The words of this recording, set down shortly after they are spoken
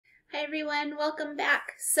everyone, welcome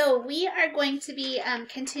back. So we are going to be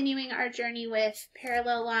continuing our journey with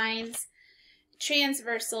parallel lines,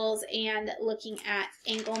 transversals, and looking at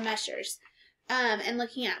angle measures. And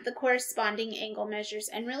looking at the corresponding angle measures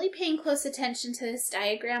and really paying close attention to this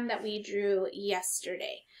diagram that we drew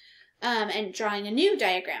yesterday. And drawing a new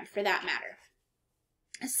diagram for that matter.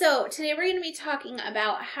 So today we're going to be talking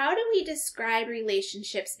about how do we describe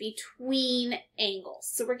relationships between angles.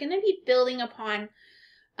 So we're going to be building upon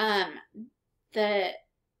the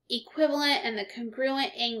equivalent and the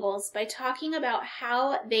congruent angles by talking about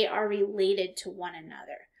how they are related to one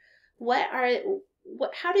another.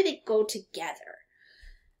 How do they go together?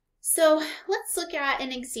 So let's look at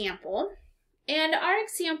an example. And our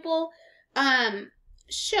example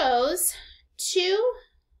shows two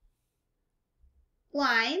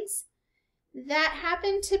lines that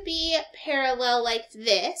happen to be parallel like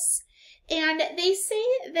this. And they say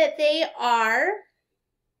that they are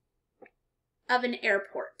of an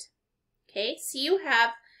airport. Okay, so you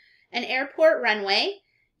have an airport runway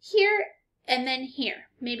here and then here.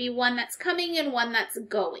 Maybe one that's coming and one that's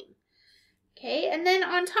going. Okay, and then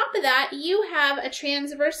on top of that, you have a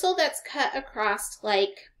transversal that's cut across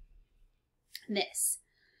like this.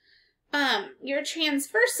 Your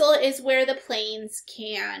transversal is where the planes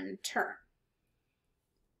can turn.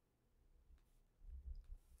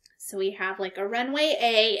 So we have like a runway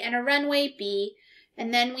A and a runway B,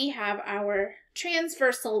 and then we have our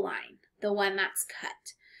transversal line, the one that's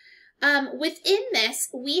cut. Within this,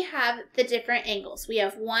 we have the different angles. We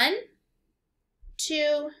have 1,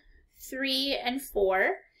 2, 3, and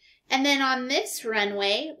 4. And then on this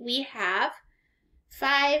runway, we have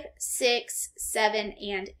 5, 6, 7,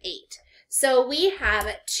 and 8. So we have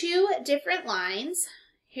two different lines.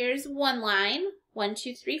 Here's one line, 1,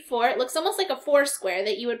 2, 3, 4. It looks almost like a foursquare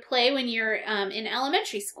that you would play when you're in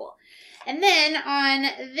elementary school. And then on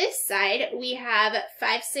this side, we have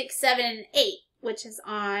 5, 6, 7, and 8, which is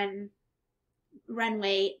on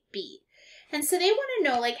runway B. And so they want to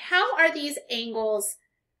know, like, how are these angles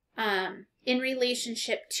in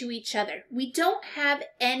relationship to each other? We don't have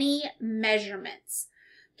any measurements.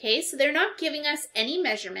 Okay, so they're not giving us any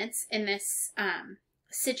measurements in this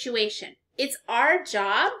situation. It's our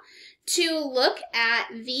job to look at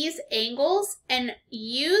these angles and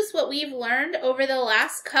use what we've learned over the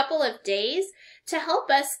last couple of days to help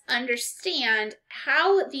us understand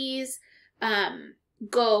how these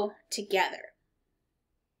go together.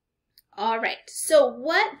 All right, so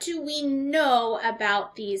what do we know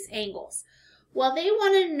about these angles? Well, they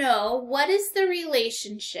want to know what is the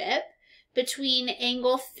relationship between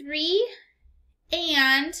angle 3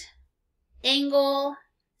 and angle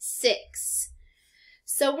 6.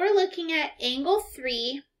 So we're looking at angle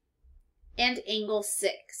 3 and angle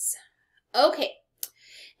 6. Okay,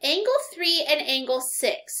 angle 3 and angle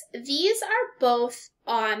 6, these are both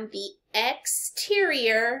on the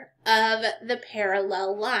exterior of the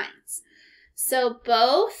parallel lines. So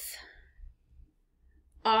both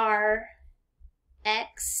are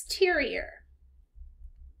exterior.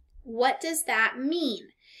 What does that mean?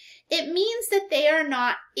 It means that they are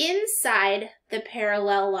not inside the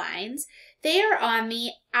parallel lines. They are on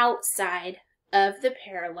the outside of the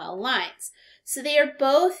parallel lines. So they are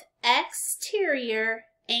both exterior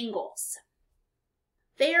angles.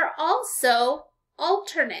 They are also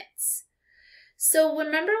alternates. So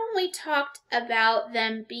remember when we talked about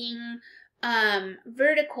them being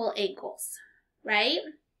vertical angles, right?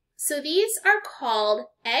 So these are called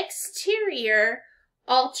exterior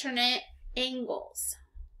alternate angles.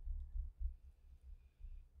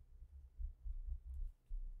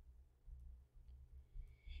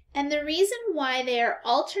 And the reason why they are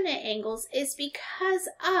alternate angles is because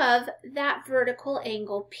of that vertical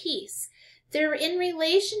angle piece. They're in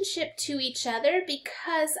relationship to each other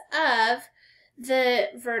because of the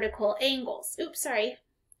vertical angles. Oops, sorry,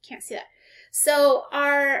 can't see that. So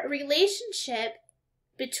our relationship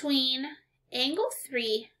between angle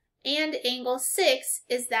 3 and angle 6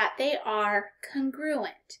 is that they are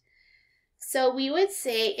congruent. So we would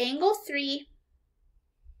say angle 3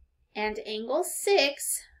 and angle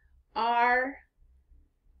 6 are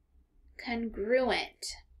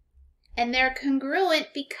congruent. And they're congruent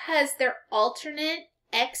because they're alternate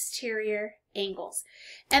exterior angles.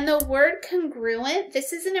 And the word congruent,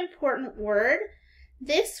 this is an important word.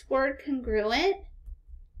 This word congruent,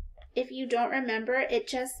 if you don't remember, it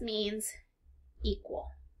just means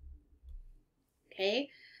equal. Okay,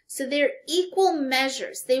 so they're equal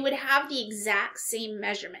measures. They would have the exact same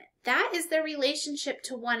measurement. That is their relationship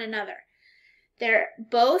to one another. They're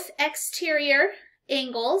both exterior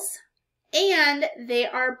angles, and they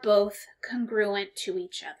are both congruent to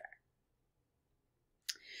each other.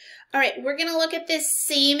 All right, we're going to look at this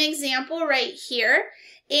same example right here.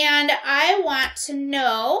 And I want to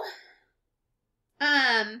know,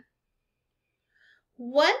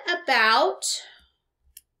 what about,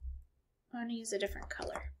 I want to use a different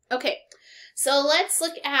color. Okay, so let's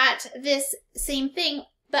look at this same thing,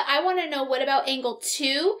 but I want to know what about angle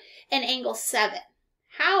 2 and angle 7?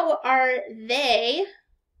 How are they,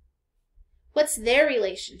 what's their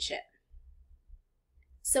relationship?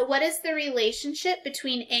 So what is the relationship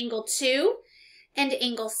between angle 2 and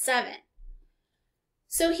angle 7?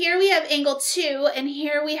 So here we have angle 2 and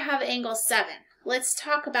here we have angle 7. Let's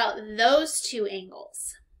talk about those two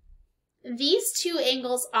angles. These two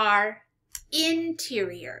angles are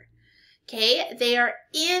interior. Okay, they are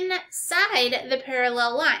inside the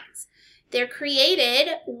parallel lines. They're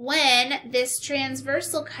created when this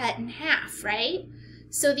transversal cut in half, right?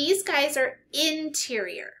 So these guys are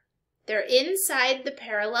interior. They're inside the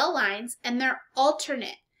parallel lines and they're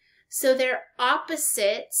alternate. So they're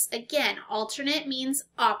opposites. Again, alternate means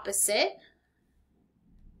opposite.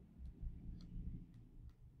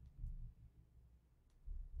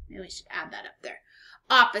 Maybe we should add that up there.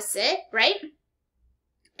 Opposite, right?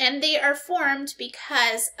 And they are formed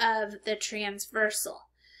because of the transversal.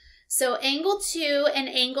 So angle 2 and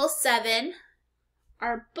angle 7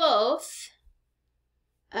 are both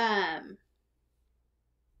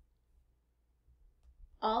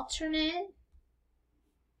alternate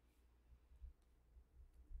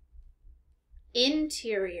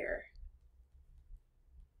interior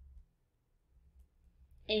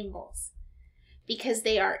angles because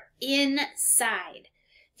they are inside.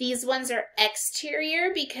 These ones are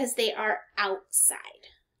exterior because they are outside.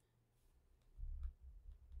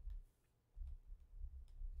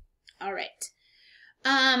 All right.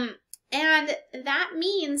 And that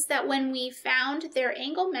means that when we found their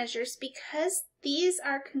angle measures, because these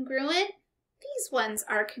are congruent, these ones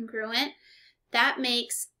are congruent, that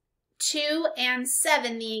makes 2 and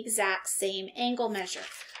 7 the exact same angle measure.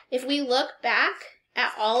 If we look back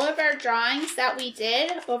at all of our drawings that we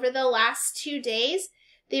did over the last 2 days,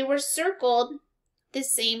 they were circled the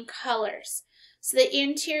same colors. So the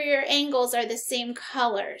interior angles are the same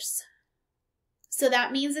colors. So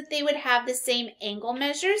that means that they would have the same angle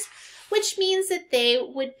measures, which means that they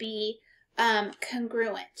would be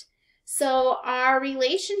congruent. So our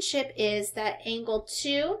relationship is that angle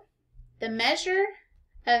 2, the measure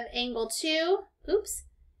of angle 2,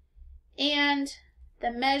 and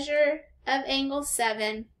the measure of angle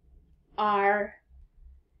 7 are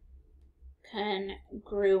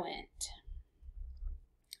congruent.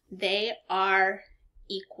 They are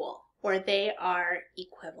equal, or they are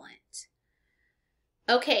equivalent.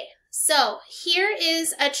 Okay, so here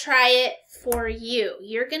is a try it for you.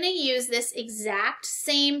 You're going to use this exact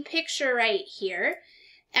same picture right here,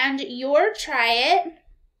 and your try it,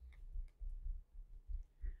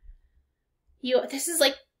 this is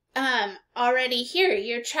like already here.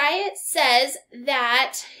 Your try it says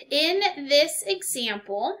that in this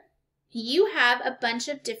example, you have a bunch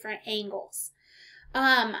of different angles.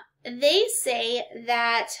 They say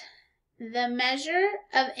that the measure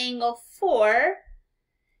of angle 4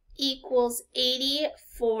 equals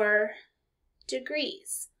 84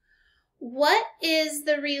 degrees. What is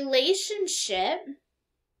the relationship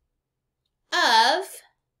of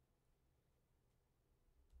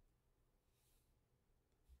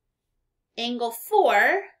angle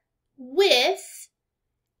 4 with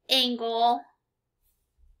angle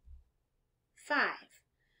 5?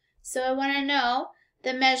 So I want to know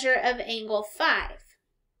the measure of angle 5.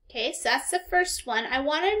 Okay, so that's the first one. I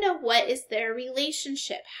want to know what is their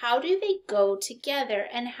relationship. How do they go together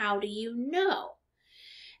and how do you know?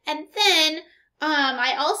 And then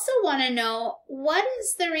I also want to know what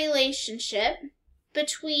is the relationship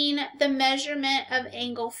between the measurement of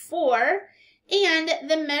angle 4 and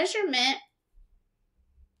the measurement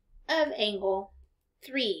of angle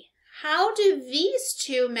 3. How do these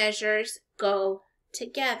two measures go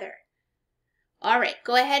together? All right,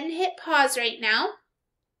 go ahead and hit pause right now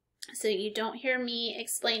so you don't hear me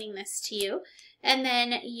explaining this to you, and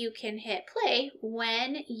then you can hit play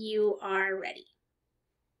when you are ready.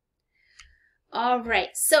 All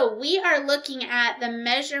right, so we are looking at the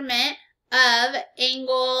measurement of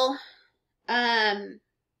angle, the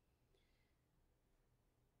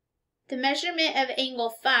measurement of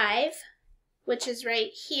angle 5, which is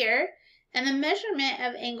right here, and the measurement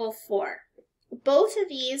of angle 4. Both of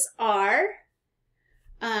these are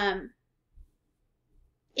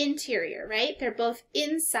interior, right? They're both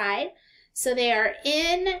inside, so they are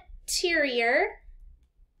interior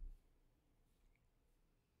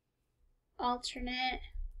alternate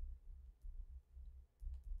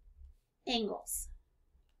angles.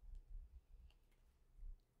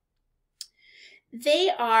 they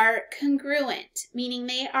are congruent, meaning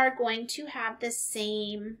they are going to have the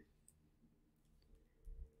same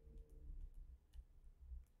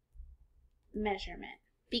measurement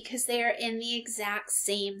because they are in the exact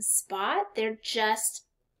same spot. They're just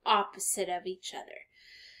opposite of each other.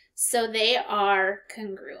 So they are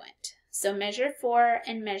congruent. So measure 4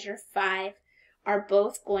 and measure 5 are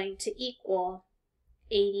both going to equal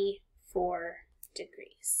 84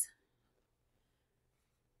 degrees.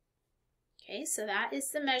 Okay, so that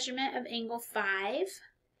is the measurement of angle 5.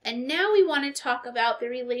 And now we want to talk about the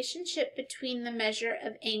relationship between the measure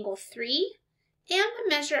of angle 3 and the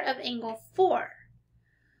measure of angle 4.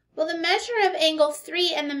 Well, the measure of angle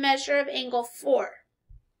 3 and the measure of angle 4,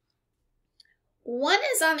 one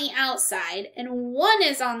is on the outside and one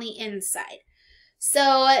is on the inside.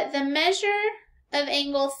 So the measure of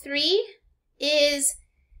angle 3 is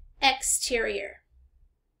exterior.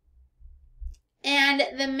 And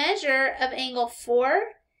the measure of angle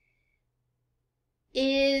 4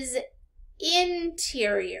 is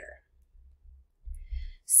interior.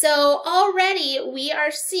 So already we are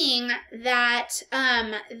seeing that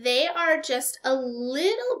they are just a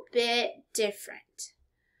little bit different.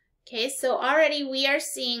 Okay, so already we are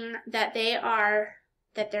seeing that they're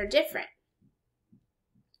different.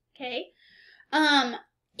 Okay,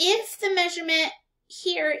 if the measurement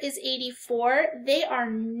here is 84, they are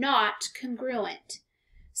not congruent.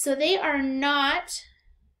 So they are not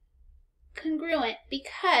congruent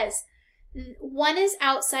because one is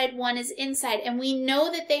outside, one is inside, and we know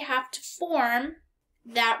that they have to form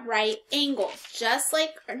that right angle, just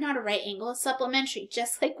like, or not a right angle, a supplementary,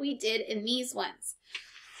 just like we did in these ones.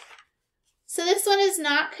 So this one is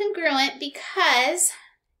not congruent because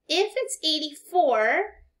if it's 84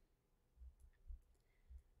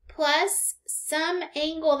 plus some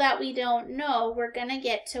angle that we don't know, we're going to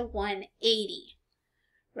get to 180,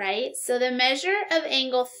 right? So the measure of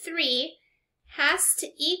angle 3 has to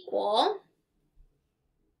equal,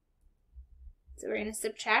 so we're going to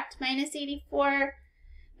subtract minus 84,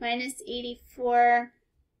 minus 84,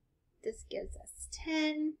 this gives us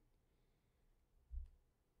 10,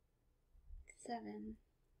 17.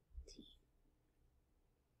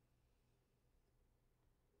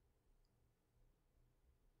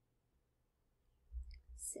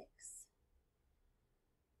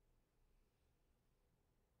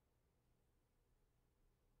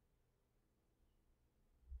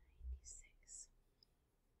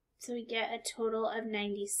 So we get a total of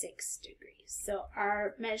 96 degrees. So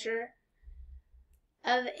our measure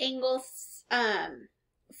of angle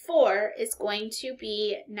 4 is going to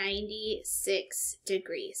be 96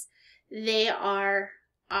 degrees. They are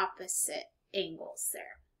opposite angles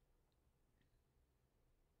there.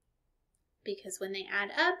 Because when they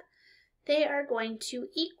add up, they are going to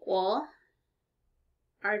equal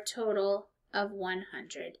our total of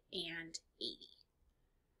 180.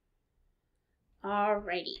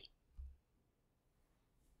 Alrighty.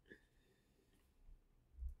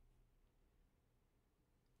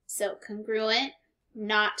 So congruent,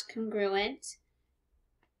 not congruent.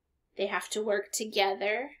 They have to work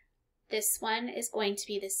together. This one is going to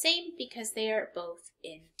be the same because they are both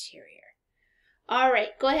interior. All right,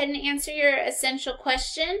 go ahead and answer your essential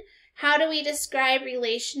question. How do we describe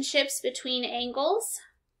relationships between angles?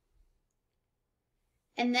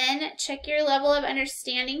 And then check your level of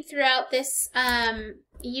understanding throughout this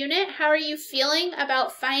unit. How are you feeling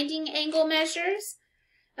about finding angle measures?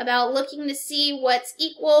 About looking to see what's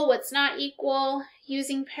equal, what's not equal,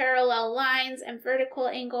 using parallel lines and vertical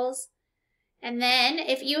angles. And then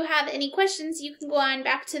if you have any questions, you can go on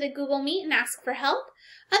back to the Google Meet and ask for help.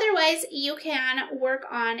 Otherwise, you can work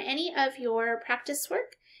on any of your practice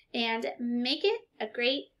work and make it a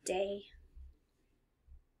great day.